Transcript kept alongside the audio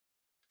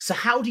So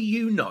how do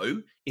you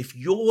know if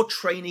your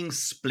training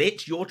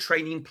split, your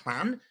training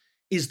plan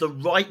is the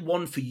right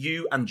one for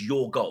you and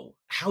your goal?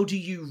 How do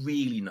you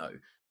really know?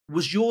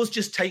 Was yours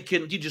just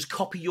taken, did you just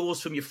copy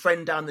yours from your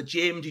friend down the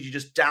gym? Did you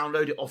just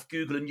download it off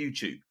Google and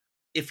YouTube?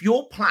 If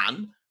your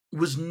plan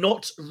was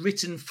not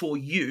written for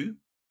you,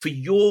 for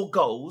your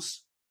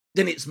goals,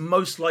 then it's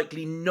most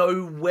likely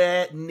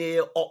nowhere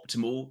near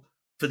optimal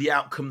for the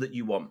outcome that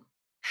you want.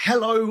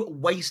 Hello,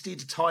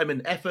 wasted time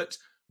and effort.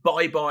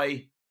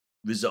 Bye-bye,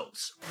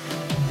 results.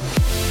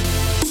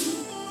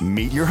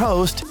 Meet your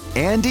host,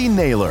 Andy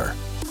Naylor.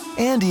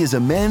 Andy is a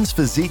men's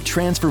physique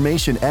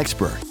transformation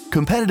expert,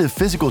 competitive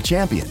physical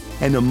champion,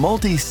 and a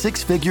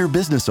multi-six-figure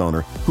business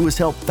owner who has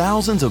helped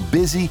thousands of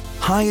busy,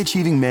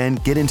 high-achieving men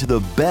get into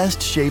the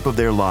best shape of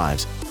their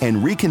lives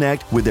and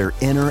reconnect with their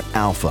inner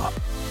alpha.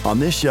 On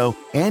this show,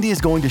 Andy is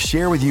going to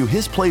share with you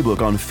his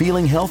playbook on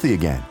feeling healthy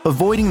again,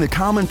 avoiding the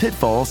common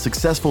pitfalls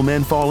successful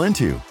men fall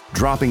into,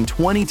 dropping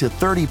 20 to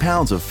 30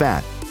 pounds of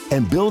fat,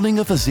 and building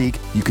a physique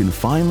you can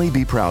finally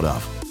be proud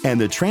of. And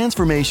the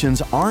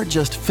transformations aren't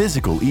just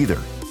physical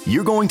either.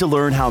 You're going to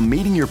learn how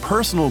meeting your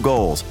personal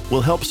goals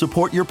will help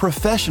support your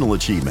professional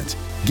achievements,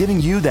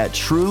 giving you that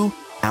true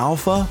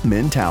alpha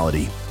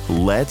mentality.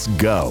 Let's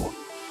go.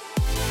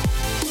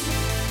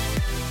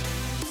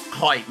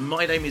 Hi,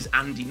 my name is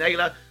Andy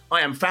Naylor. I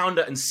am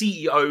founder and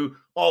CEO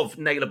of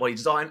Naylor Body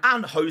Design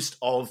and host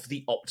of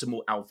the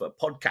Optimal Alpha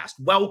podcast.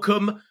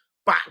 Welcome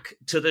back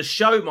to the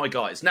show, my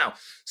guys. Now,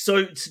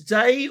 so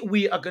today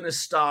we are going to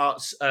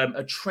start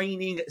a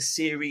training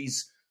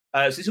series.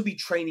 So this will be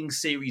training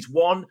series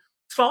 1.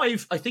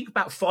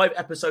 About 5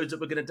 episodes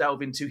that we're going to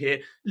delve into here.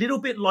 A little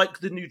bit like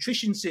the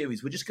nutrition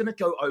series. We're just going to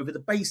go over the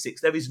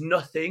basics. There is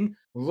nothing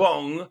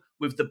wrong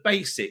with the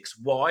basics.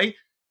 Why?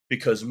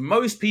 Because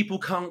most people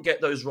can't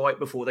get those right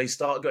before they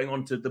start going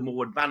on to the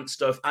more advanced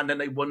stuff, and then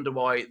they wonder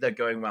why they're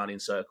going around in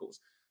circles.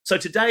 So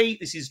today,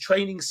 this is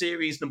training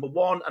series number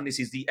 1, and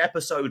this is the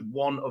episode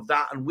 1 of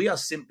that, and we are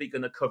simply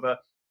going to cover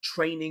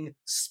training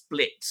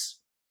splits.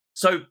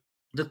 So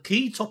the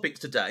key topics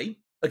today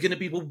are going to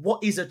be, well,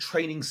 what is a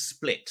training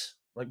split?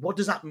 Like, what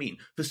does that mean?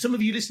 For some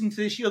of you listening to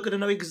this, you're going to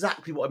know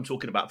exactly what I'm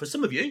talking about. For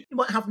some of you, you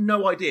might have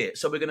no idea.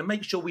 So we're going to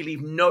make sure we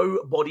leave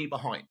nobody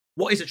behind.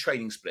 What is a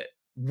training split?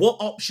 What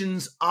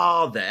options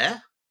are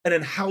there? And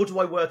then how do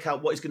I work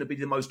out what is going to be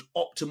the most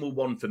optimal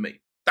one for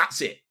me?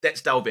 That's it.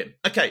 Let's delve in.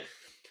 Okay,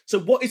 so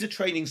what is a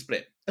training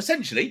split?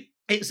 Essentially,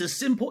 it's as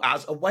simple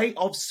as a way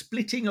of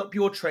splitting up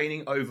your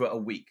training over a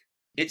week.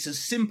 It's as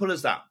simple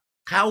as that.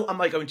 How am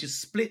I going to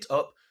split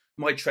up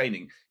my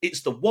training?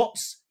 It's the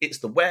what's, it's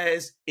the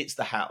where's, it's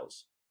the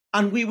how's.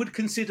 And we would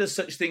consider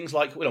such things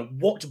like,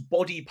 what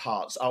body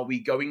parts are we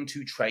going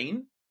to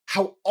train?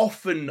 How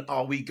often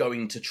are we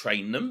going to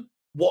train them?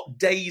 What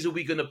days are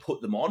we going to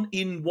put them on?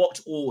 In what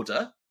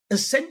order?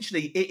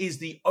 Essentially, it is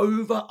the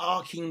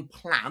overarching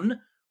plan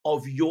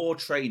of your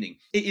training.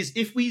 It is,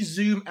 if we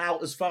zoom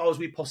out as far as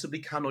we possibly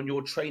can on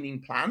your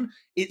training plan,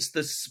 it's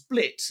the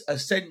split,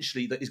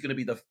 essentially, that is going to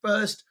be the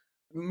first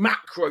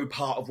macro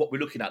part of what we're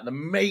looking at, the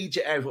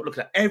major area of what we're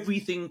looking at.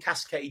 Everything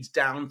cascades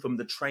down from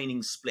the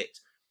training split.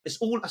 That's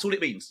all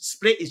it means.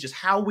 Split is just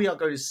how we are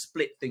going to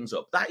split things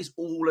up. That is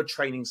all a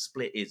training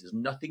split is. There's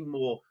nothing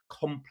more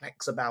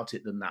complex about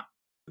it than that.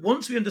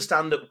 Once we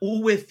understand that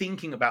all we're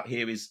thinking about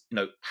here is,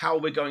 how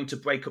we're going to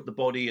break up the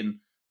body and,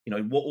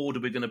 what order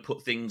we're going to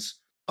put things.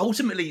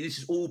 Ultimately, this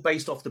is all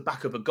based off the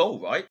back of a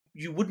goal, right?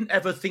 You wouldn't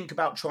ever think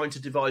about trying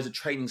to devise a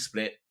training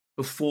split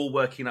before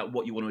working out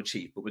what you want to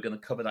achieve, but we're going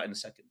to cover that in a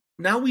second.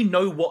 Now we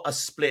know what a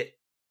split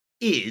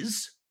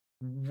is,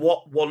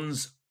 what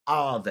ones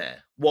are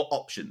there? What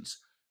options?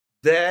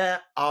 There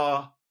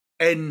are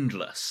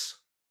endless.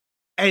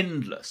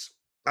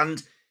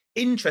 And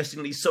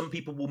interestingly, some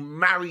people will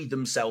marry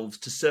themselves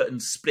to certain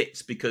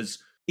splits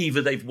because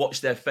either they've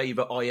watched their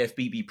favorite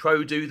IFBB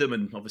pro do them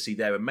and obviously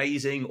they're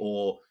amazing,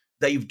 or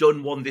they've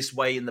done one this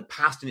way in the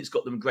past and it's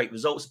got them great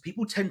results.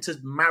 People tend to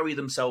marry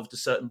themselves to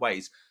certain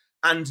ways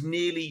and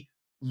nearly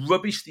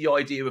rubbish the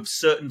idea of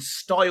certain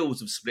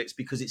styles of splits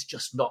because it's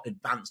just not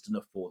advanced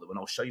enough for them. And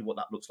I'll show you what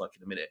that looks like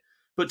in a minute.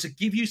 But to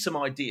give you some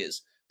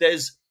ideas,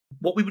 there's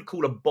what we would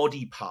call a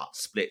body part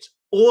split,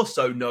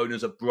 also known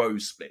as a bro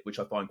split, which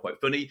I find quite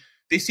funny.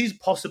 This is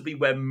possibly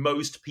where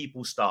most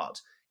people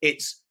start.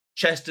 It's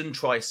chest and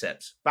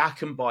triceps,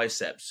 back and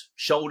biceps,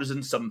 shoulders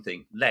and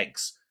something,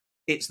 legs.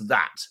 It's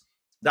that.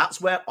 That's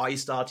where I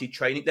started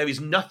training. There is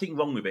nothing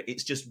wrong with it.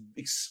 It's just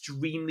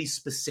extremely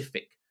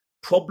specific.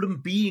 Problem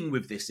being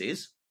with this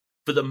is,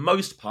 for the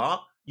most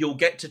part, you'll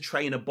get to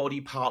train a body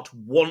part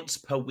once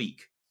per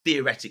week,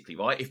 theoretically,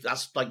 right? If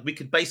that's like, we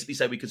could basically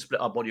say we could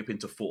split our body up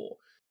into 4.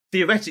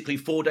 Theoretically,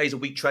 4 days a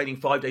week training,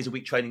 5 days a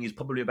week training is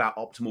probably about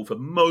optimal for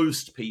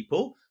most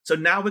people. So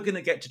now we're going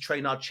to get to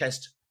train our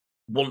chest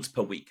once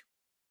per week.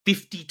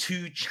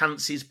 52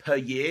 chances per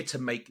year to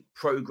make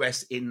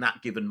progress in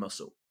that given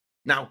muscle.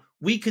 Now,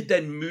 we could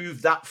then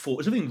move that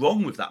forward. There's nothing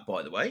wrong with that,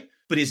 by the way.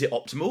 But is it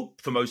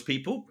optimal for most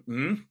people?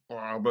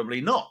 Probably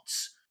not.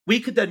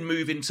 We could then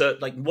move into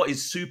like what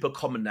is super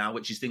common now,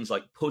 which is things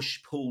like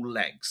push-pull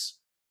legs.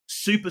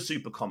 Super,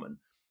 super common.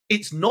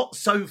 It's not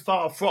so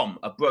far from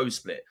a bro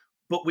split,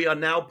 but we are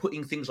now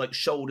putting things like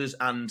shoulders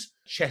and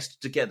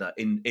chest together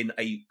in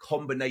a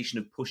combination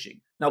of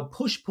pushing. Now,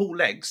 push-pull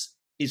legs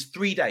is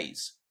 3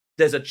 days.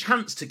 There's a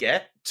chance to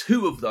get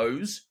 2 of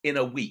those in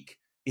a week.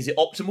 Is it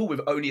optimal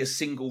with only a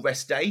single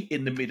rest day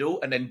in the middle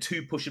and then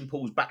 2 push and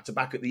pulls back to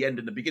back at the end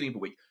and the beginning of the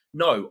week?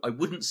 No, I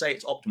wouldn't say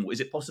it's optimal.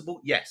 Is it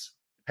possible? Yes.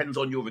 Depends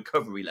on your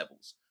recovery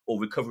levels or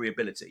recovery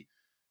ability.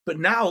 But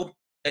now,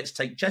 let's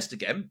take chest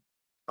again.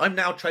 I'm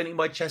now training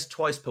my chest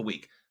twice per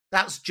week.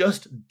 That's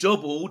just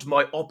doubled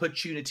my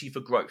opportunity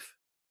for growth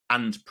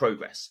and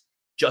progress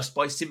just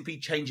by simply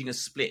changing a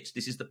split.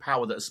 This is the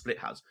power that a split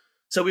has.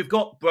 So we've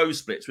got bro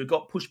splits. We've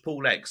got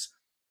push-pull legs.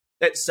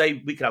 Let's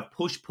say we could have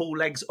push-pull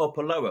legs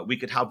upper-lower. We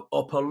could have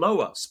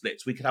upper-lower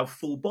splits. We could have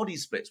full body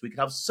splits. We could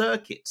have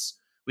circuits.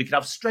 We could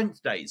have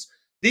strength days.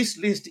 This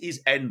list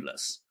is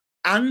endless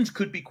and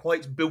could be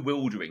quite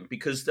bewildering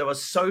because there are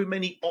so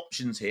many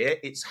options here.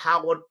 It's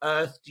how on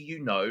earth do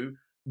you know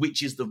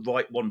which is the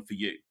right one for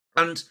you?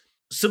 And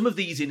some of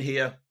these in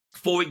here,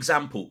 for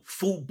example,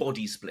 full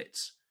body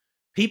splits.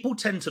 People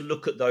tend to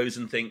look at those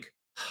and think,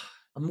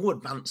 I'm more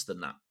advanced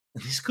than that.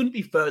 And this couldn't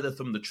be further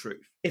from the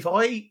truth. If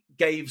I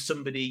gave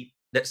somebody,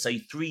 let's say,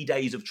 3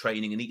 days of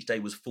training and each day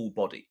was full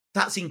body,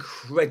 that's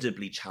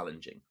incredibly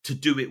challenging to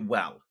do it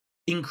well.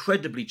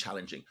 Incredibly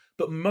challenging.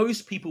 But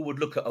most people would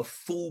look at a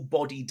full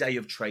body day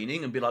of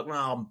training and be like,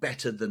 well, I'm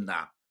better than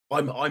that.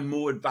 I'm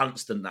more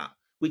advanced than that,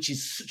 which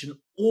is such an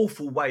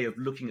awful way of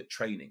looking at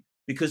training.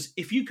 Because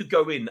if you could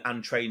go in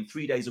and train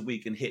 3 days a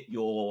week and hit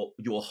your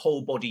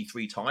whole body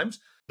 3 times,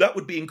 that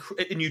would be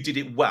and you did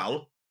it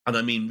well, and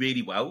I mean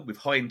really well, with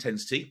high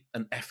intensity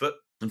and effort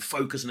and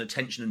focus and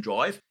attention and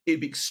drive,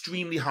 it'd be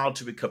extremely hard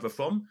to recover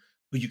from,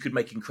 but you could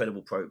make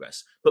incredible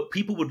progress. But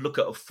people would look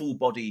at a full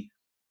body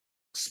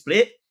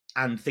split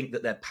and think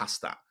that they're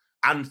past that,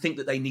 and think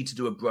that they need to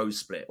do a bro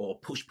split or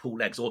push-pull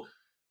legs, or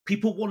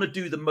people want to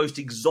do the most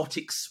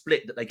exotic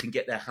split that they can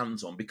get their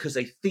hands on because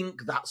they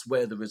think that's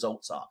where the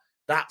results are.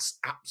 That's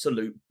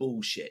absolute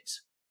bullshit.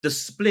 The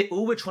split,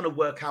 all we're trying to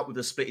work out with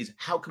the split is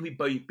how can we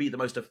be the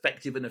most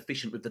effective and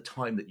efficient with the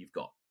time that you've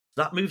got.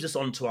 That moves us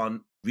on to our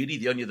really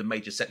the only other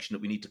major section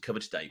that we need to cover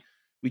today,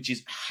 which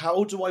is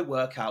how do I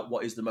work out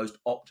what is the most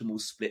optimal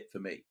split for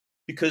me?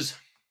 Because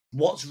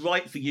what's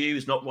right for you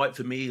is not right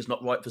for me, is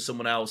not right for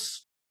someone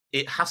else.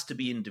 It has to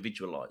be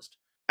individualized.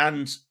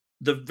 And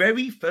the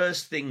very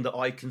first thing that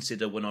I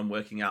consider when I'm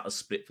working out a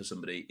split for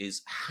somebody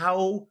is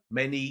how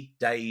many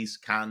days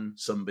can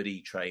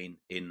somebody train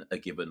in a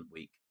given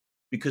week?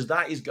 Because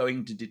that is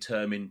going to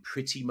determine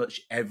pretty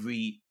much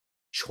every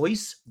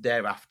choice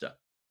thereafter.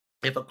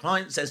 If a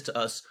client says to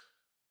us,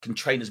 can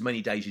train as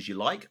many days as you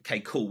like, okay,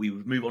 cool, we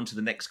would move on to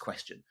the next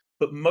question.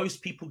 But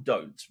most people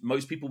don't.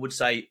 Most people would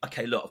say,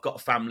 okay, look, I've got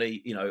a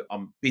family,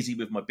 I'm busy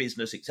with my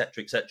business,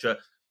 etc., etc.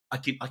 I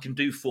can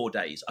do 4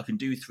 days. I can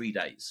do 3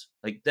 days.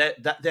 Like they're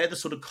the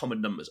sort of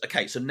common numbers.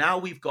 Okay, so now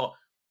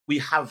we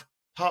have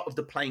part of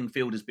the playing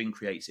field has been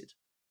created.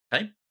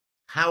 Okay,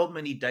 how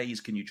many days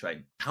can you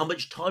train? How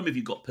much time have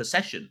you got per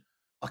session?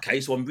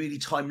 Okay, so I'm really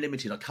time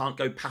limited. I can't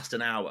go past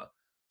an hour.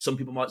 Some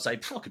people might say, I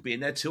could be in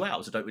there 2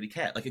 hours. I don't really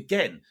care. Like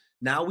again,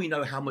 now we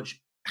know how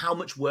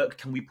much work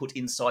can we put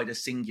inside a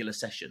singular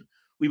session.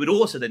 We would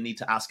also then need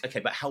to ask,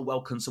 okay, but how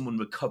well can someone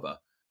recover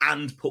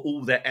and put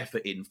all their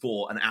effort in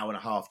for an hour and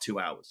a half, 2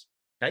 hours?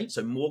 Okay,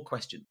 so more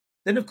questions.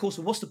 Then, of course,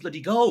 what's the bloody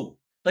goal?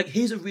 Like,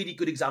 here's a really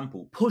good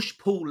example.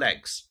 Push-pull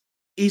legs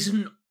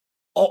isn't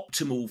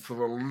optimal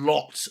for a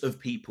lot of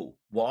people.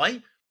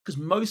 Why? Because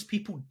most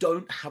people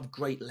don't have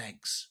great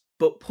legs.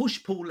 But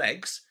push-pull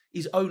legs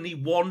is only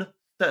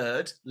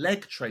 1/3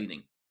 leg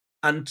training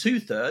and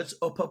 2/3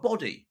 upper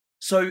body.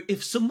 So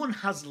if someone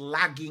has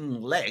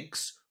lagging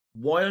legs,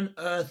 why on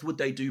earth would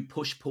they do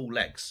push-pull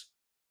legs?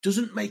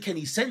 Doesn't make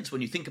any sense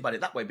when you think about it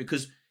that way,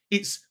 because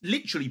it's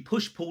literally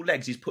push-pull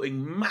legs is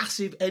putting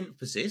massive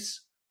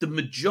emphasis, the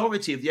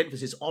majority of the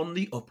emphasis on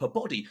the upper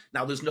body.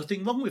 Now, there's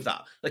nothing wrong with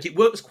that. Like, it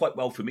works quite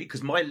well for me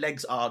because my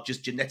legs are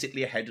just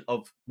genetically ahead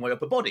of my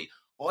upper body.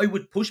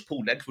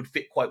 Push-pull legs would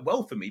fit quite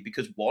well for me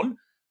because, one,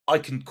 I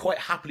can quite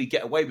happily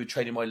get away with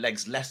training my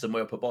legs less than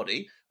my upper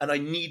body, and I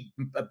need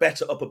a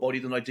better upper body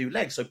than I do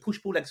legs. So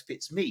push-pull legs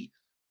fits me.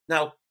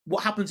 Now,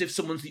 what happens if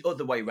someone's the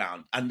other way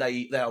around and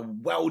they are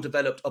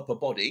well-developed upper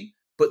body,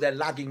 but they're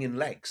lagging in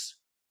legs?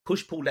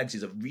 Push-pull legs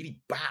is a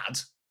really bad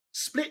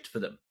split for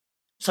them.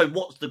 So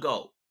what's the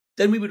goal?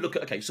 Then we would look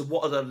at, okay, so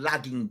what are the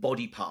lagging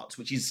body parts,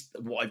 which is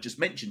what I've just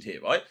mentioned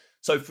here, right?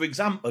 So for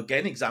example,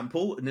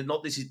 and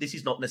this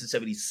is not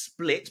necessarily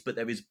split, but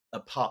there is a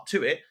part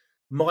to it.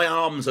 My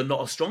arms are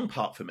not a strong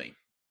part for me.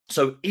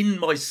 So in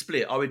my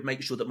split, I would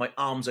make sure that my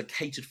arms are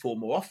catered for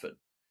more often.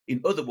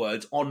 In other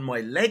words, on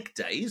my leg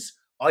days,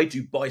 I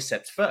do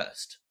biceps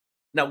first.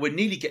 Now, we're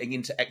nearly getting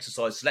into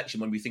exercise selection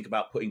when we think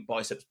about putting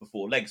biceps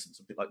before legs and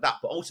something like that.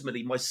 But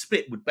ultimately, my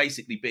split would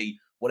basically be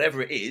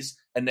whatever it is,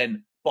 and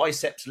then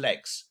biceps,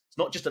 legs. It's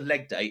not just a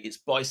leg day, it's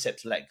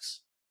biceps, legs.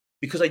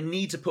 Because I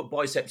need to put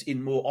biceps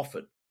in more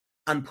often.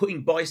 And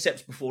putting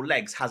biceps before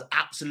legs has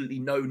absolutely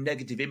no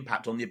negative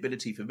impact on the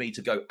ability for me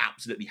to go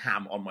absolutely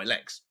ham on my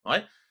legs,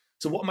 right?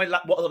 So what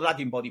are the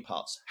lagging body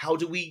parts? How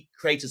do we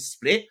create a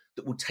split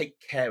that will take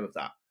care of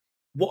that?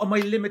 What are my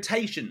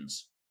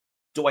limitations?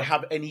 Do I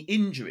have any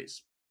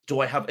injuries? Do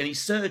I have any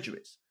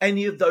surgeries?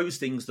 Any of those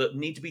things that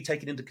need to be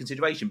taken into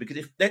consideration? Because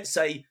if let's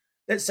say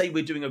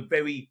we're doing a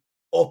very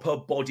upper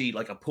body,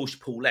 like a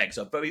push-pull legs,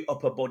 a very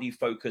upper body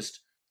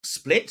focused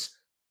split,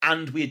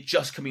 and we're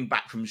just coming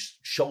back from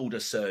shoulder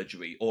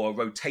surgery or a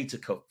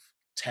rotator cuff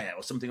tear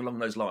or something along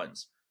those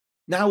lines.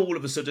 Now, all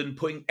of a sudden,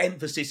 putting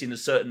emphasis in a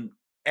certain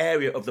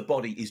area of the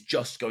body is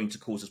just going to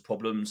cause us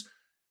problems,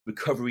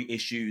 recovery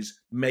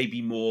issues,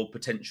 maybe more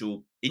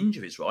potential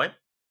injuries, right?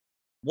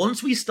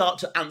 Once we start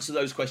to answer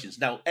those questions,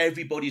 now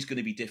everybody's going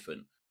to be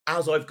different.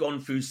 As I've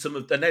gone through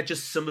and they're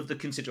just some of the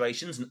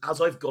considerations, and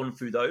as I've gone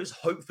through those,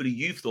 hopefully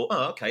you've thought,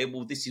 oh, okay,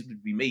 well, this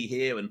would be me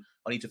here, and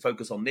I need to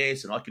focus on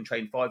this, and I can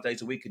train 5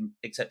 days a week, and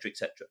et cetera, et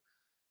cetera.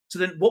 So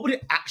then what would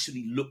it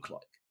actually look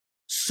like?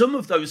 Some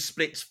of those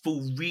splits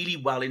fall really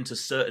well into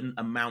certain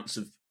amounts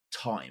of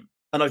time.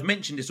 And I've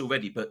mentioned this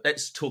already, but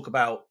let's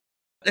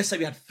say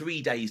we had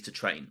 3 days to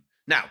train.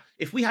 Now,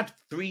 if we had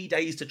 3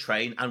 days to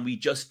train and we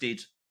just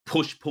did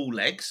push-pull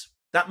legs,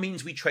 that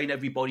means we train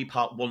every body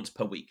part once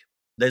per week.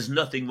 There's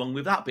nothing wrong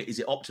with that, but is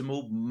it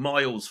optimal?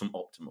 Miles from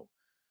optimal.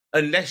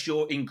 Unless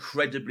you're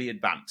incredibly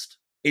advanced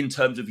in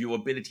terms of your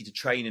ability to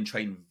train and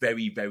train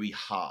very, very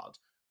hard,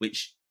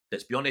 which,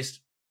 let's be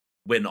honest,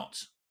 we're not.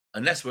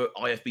 Unless we're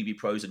IFBB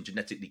pros and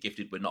genetically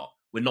gifted, we're not.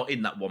 We're not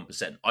in that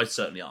 1%. I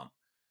certainly aren't.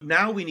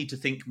 Now we need to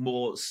think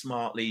more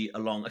smartly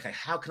along, okay,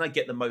 how can I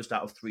get the most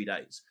out of 3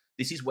 days?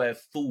 This is where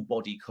full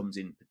body comes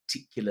in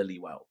particularly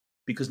well,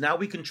 because now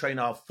we can train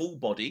our full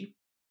body.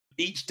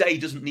 Each day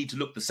doesn't need to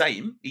look the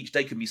same. Each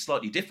day can be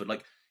slightly different.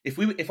 Like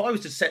if I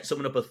was to set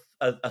someone up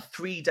a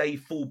 3-day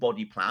full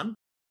body plan,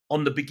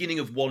 on the beginning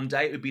of one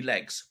day, it would be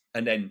legs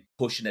and then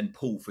push and then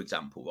pull, for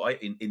example,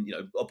 right? In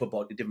upper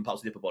body, different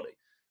parts of the upper body.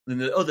 And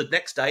then the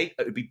next day,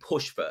 it would be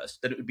push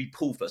first, then it would be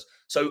pull first.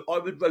 So I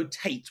would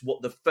rotate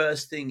what the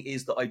first thing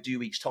is that I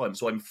do each time.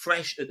 So I'm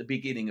fresh at the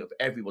beginning of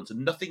everyone. So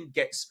nothing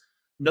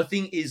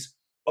is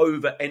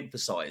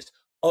overemphasized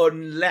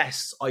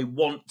unless I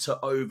want to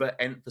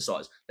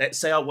overemphasize. Let's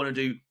say I want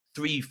to do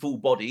 3 full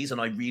bodies and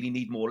I really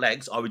need more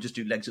legs. I would just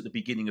do legs at the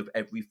beginning of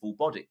every full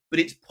body. But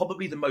it's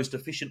probably the most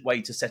efficient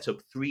way to set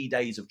up 3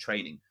 days of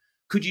training.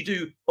 Could you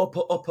do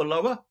upper,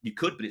 lower? You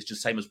could, but it's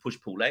just same as push,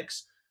 pull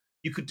legs.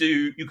 You could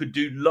do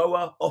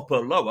lower, upper,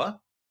 lower.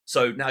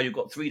 So now you've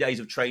got 3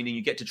 days of training.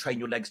 You get to train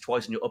your legs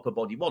twice and your upper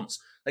body once.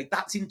 Like,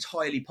 that's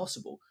entirely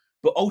possible.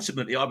 But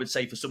ultimately, I would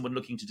say for someone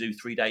looking to do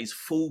 3 days,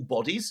 full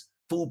body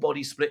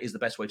split is the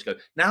best way to go.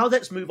 Now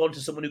let's move on to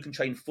someone who can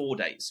train 4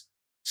 days.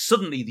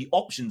 Suddenly the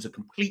options are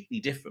completely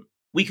different.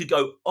 We could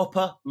go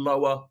upper,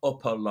 lower,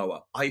 upper,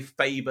 lower. I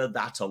favor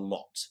that a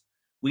lot.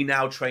 We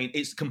now train,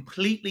 it's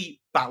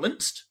completely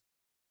balanced.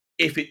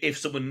 If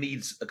someone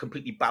needs a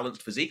completely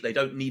balanced physique, they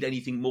don't need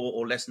anything more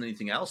or less than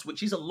anything else,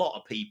 which is a lot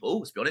of people,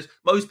 let's be honest.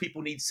 Most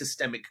people need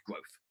systemic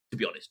growth, to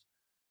be honest.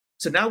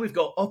 So now we've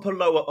got upper,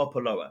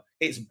 lower.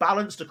 It's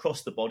balanced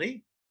across the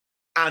body,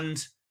 and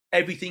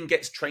everything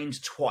gets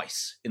trained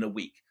twice in a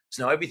week.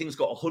 So now everything's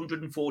got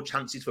 104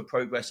 chances for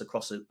progress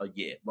across a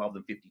year rather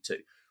than 52.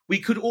 We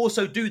could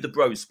also do the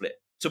bro split.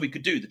 So we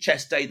could do the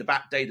chest day, the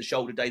back day, the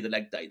shoulder day, the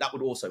leg day. That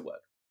would also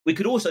work. We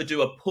could also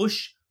do a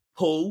push,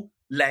 pull,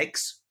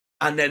 legs,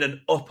 and then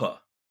an upper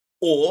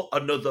or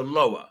another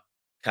lower.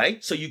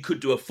 Okay, so you could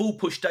do a full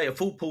push day, a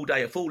full pull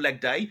day, a full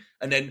leg day,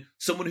 and then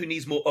someone who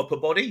needs more upper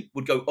body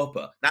would go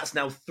upper. That's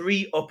now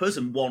 3 uppers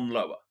and 1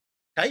 lower.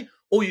 Okay,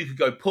 or you could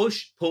go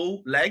push,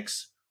 pull,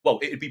 legs. Well,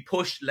 it would be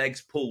push,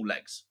 legs, pull,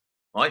 legs,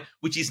 right?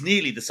 Which is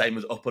nearly the same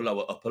as upper,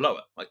 lower, upper,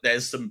 lower. Like,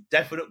 there's some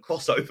definite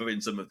crossover in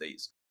some of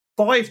these.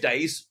 5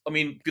 days, I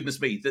mean,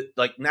 goodness me, that,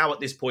 like, now at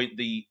this point,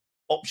 the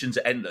options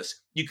are endless.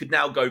 You could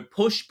now go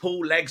push, pull,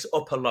 legs,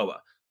 upper, lower.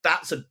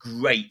 That's a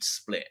great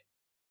split.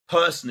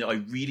 Personally,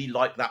 I really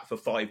like that for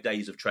 5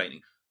 days of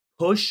training.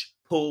 Push,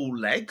 pull,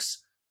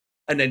 legs,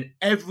 and then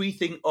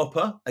everything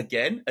upper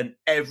again and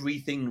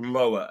everything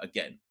lower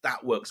again.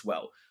 That works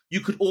well.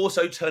 You could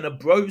also turn a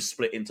bro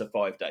split into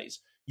 5 days.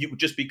 You would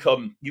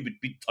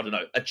be, I don't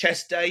know, a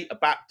chest day, a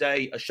back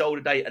day, a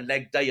shoulder day, a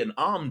leg day, an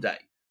arm day.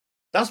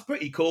 That's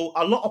pretty cool.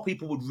 A lot of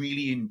people would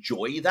really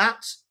enjoy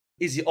that.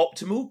 Is it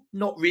optimal?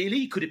 Not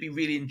really. Could it be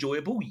really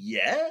enjoyable?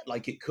 Yeah,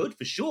 like it could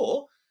for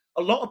sure.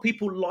 A lot of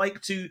people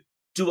like to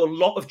do a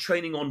lot of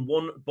training on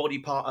one body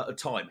part at a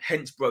time,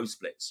 hence bro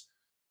splits.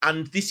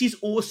 And this is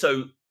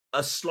also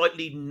a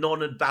slightly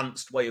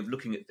non-advanced way of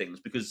looking at things,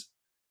 because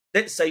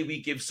let's say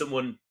we give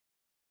someone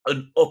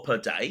an upper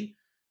day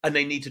and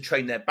they need to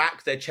train their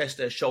back, their chest,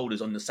 their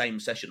shoulders on the same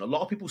session. A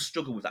lot of people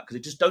struggle with that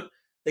because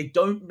they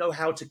don't know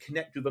how to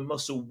connect with a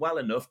muscle well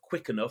enough,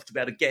 quick enough to be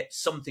able to get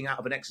something out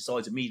of an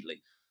exercise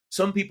immediately.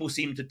 Some people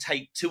seem to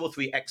take 2 or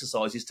 3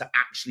 exercises to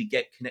actually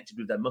get connected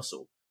with their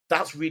muscle.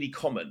 That's really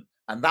common.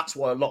 And that's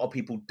why a lot of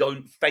people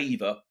don't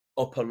favor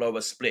upper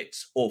lower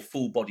splits or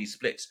full body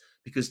splits,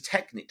 because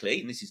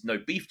technically, and this is no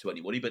beef to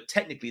anybody, but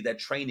technically their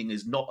training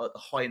is not at a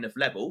high enough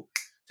level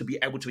to be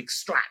able to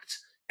extract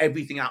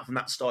everything out from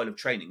that style of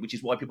training, which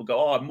is why people go,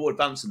 oh, I'm more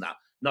advanced than that.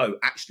 No,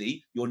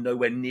 actually, you're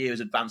nowhere near as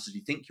advanced as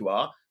you think you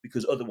are,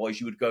 because otherwise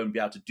you would go and be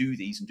able to do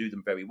these and do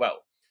them very well.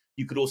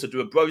 You could also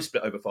do a bro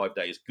split over 5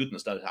 days.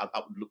 Goodness knows how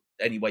that would look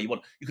any way you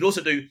want. You could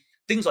also do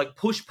things like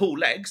push, pull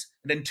legs,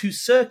 and then 2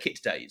 circuit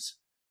days.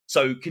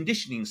 So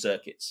conditioning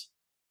circuits,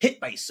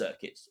 hip-based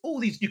circuits, all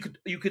these, you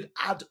could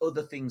add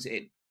other things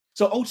in.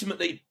 So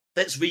ultimately,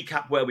 let's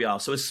recap where we are.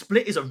 So a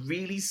split is a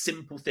really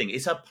simple thing.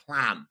 It's a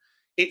plan.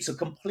 It's a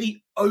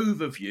complete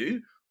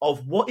overview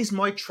of what is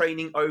my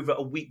training over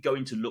a week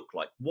going to look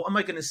like? What am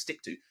I going to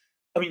stick to?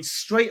 I mean,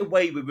 straight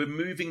away, we're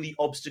removing the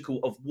obstacle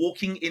of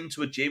walking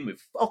into a gym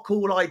with fuck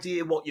all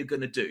idea what you're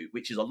going to do,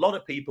 which is a lot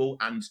of people,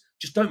 and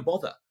just don't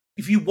bother.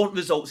 If you want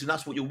results and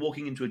that's what you're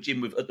walking into a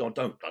gym with, I don't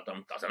know.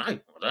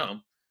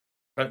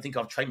 I don't think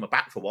I've trained my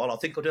back for a while. I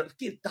think I'll do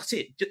it. That's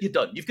it. You're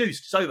done. You've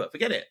goosed. It's over.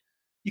 Forget it.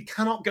 You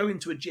cannot go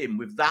into a gym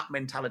with that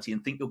mentality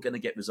and think you're going to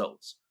get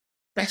results.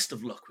 Best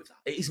of luck with that.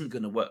 It isn't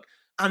going to work.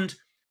 And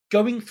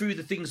going through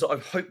the things that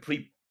I've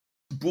hopefully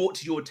brought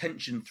to your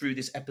attention through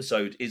this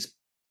episode is,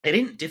 it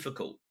ain't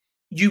difficult.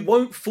 You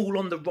won't fall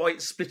on the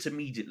right split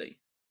immediately,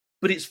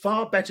 but it's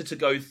far better to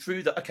go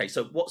through the, okay,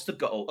 so what's the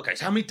goal? Okay,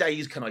 so how many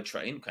days can I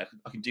train? Okay,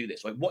 I can do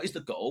this. Right? What is the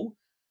goal?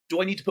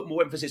 Do I need to put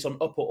more emphasis on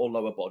upper or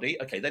lower body?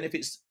 Okay, then if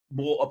it's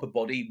more upper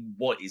body,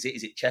 what is it?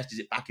 Is it chest? Is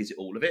it back? Is it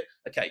all of it?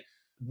 Okay,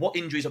 what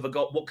injuries have I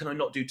got? What can I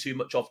not do too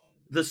much of?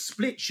 The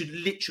split should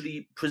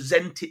literally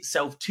present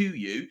itself to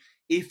you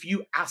if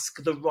you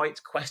ask the right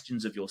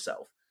questions of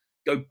yourself.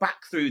 Go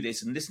back through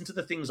this and listen to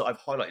the things that I've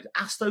highlighted.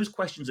 Ask those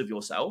questions of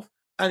yourself,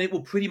 and it will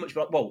pretty much be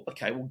like, well,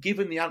 okay, well,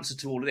 given the answer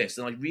to all of this,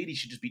 then I really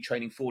should just be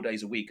training 4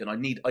 days a week, and I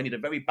need a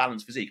very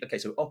balanced physique. Okay,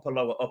 so upper,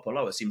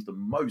 lower seems the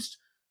most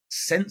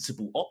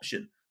sensible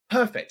option.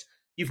 Perfect.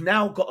 You've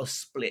now got a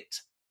split.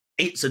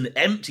 It's an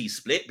empty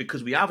split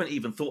because we haven't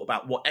even thought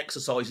about what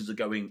exercises are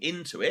going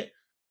into it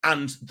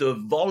and the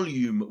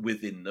volume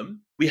within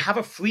them. We have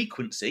a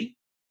frequency,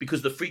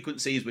 because the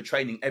frequency is we're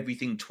training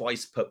everything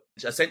twice per,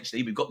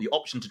 essentially we've got the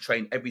option to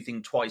train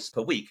everything twice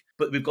per week,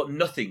 but we've got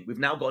nothing. We've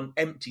now got an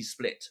empty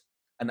split.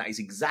 And that is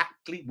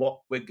exactly what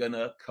we're going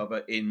to cover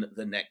in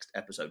the next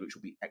episode, which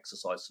will be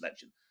exercise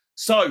selection.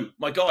 So,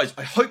 my guys,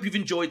 I hope you've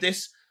enjoyed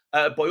this.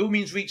 By all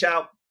means, reach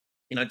out,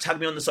 tag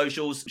me on the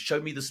socials,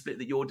 show me the split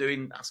that you're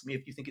doing, ask me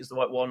if you think it's the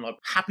right one. I'm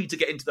happy to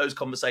get into those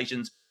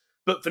conversations.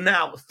 But for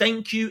now,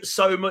 thank you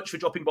so much for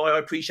dropping by. I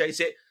appreciate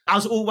it.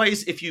 As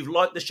always, if you've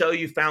liked the show,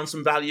 you found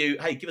some value,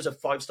 hey, give us a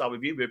 5-star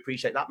review. We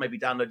appreciate that. Maybe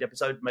download the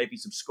episode, maybe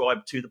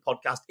subscribe to the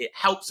podcast. It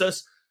helps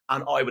us,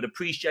 and I would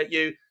appreciate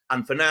you.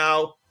 And for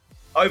now,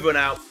 over and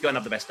out. Go and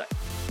have the best day.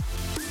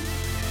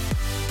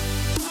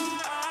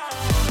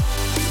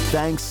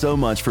 Thanks so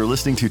much for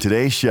listening to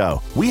today's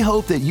show. We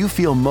hope that you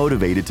feel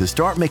motivated to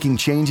start making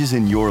changes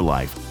in your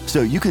life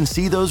so you can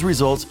see those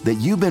results that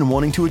you've been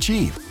wanting to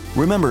achieve.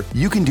 Remember,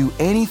 you can do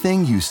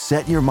anything you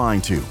set your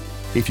mind to.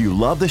 If you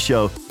love the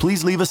show,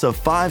 please leave us a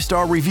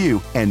 5-star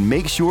review and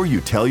make sure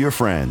you tell your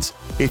friends.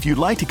 If you'd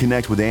like to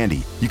connect with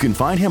Andy, you can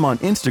find him on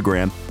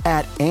Instagram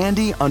at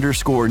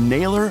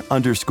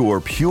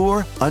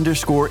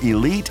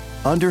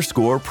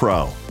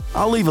Andy_Naylor_pure_elite_pro.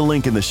 I'll leave a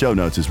link in the show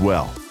notes as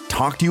well.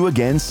 Talk to you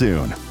again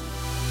soon.